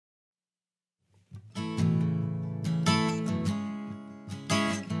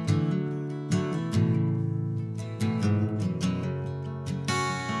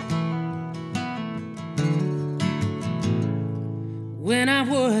When I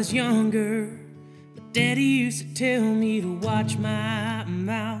was younger, my daddy used to tell me to watch my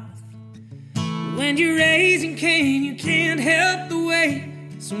mouth. When you're raising Cain, you can't help the way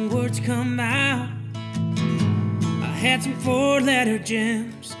some words come out. I had some four-letter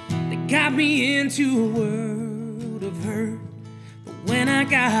gems that got me into a world of hurt. But when I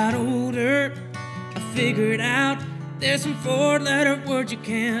got older, I figured out there's some four-letter words you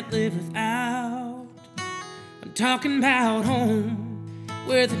can't live without. I'm talking about home,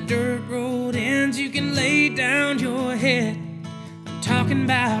 where the dirt road ends, you can lay down your head. I'm talking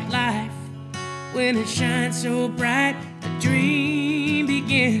about life, when it shines so bright, a dream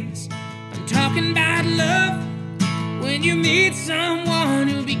begins. I'm talking about love, when you meet someone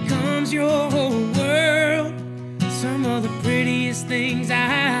who becomes your whole world. Some of the prettiest things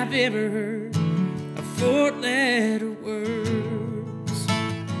I've ever heard are four-letter words.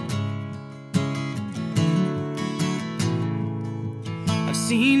 I've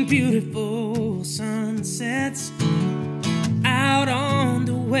seen beautiful sunsets out on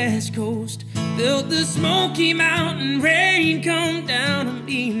the West Coast, felt the Smoky Mountain rain come down on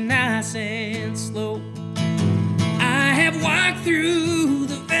me nice and slow. I have walked through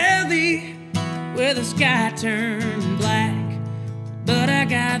the valley where the sky turned black, but I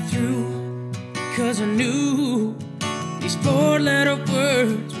got through 'cause I knew these four-letter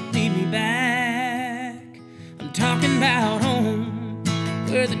words would lead me back. I'm talking about home,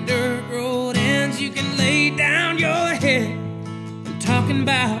 where the dirt road ends, you can lay down your head. I'm talking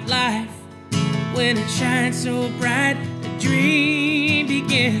about life, when it shines so bright, a dream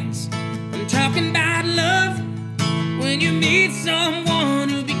begins. I'm talking about love, when you meet someone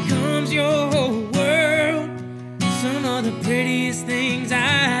who becomes your whole world. Some of the prettiest things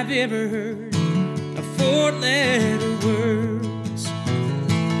I've ever heard are four-letter words.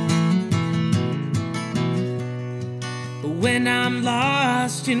 But when I'm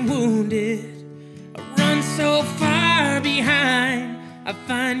lost and wounded, I run so far behind, I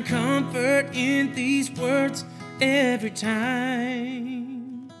find comfort in these words every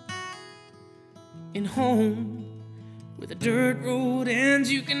time. In home, where the dirt road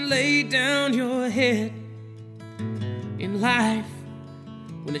ends, you can lay down your head. In life,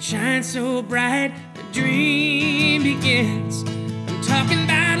 when it shines so bright, a dream begins. I'm talking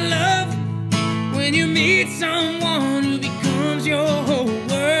about love, when you meet someone who becomes your whole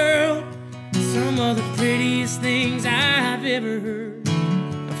world. Some of the prettiest things I've ever heard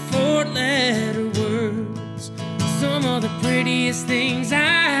are four-letter words. Some of the prettiest things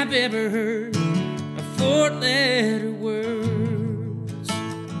I've ever heard are four-letter words.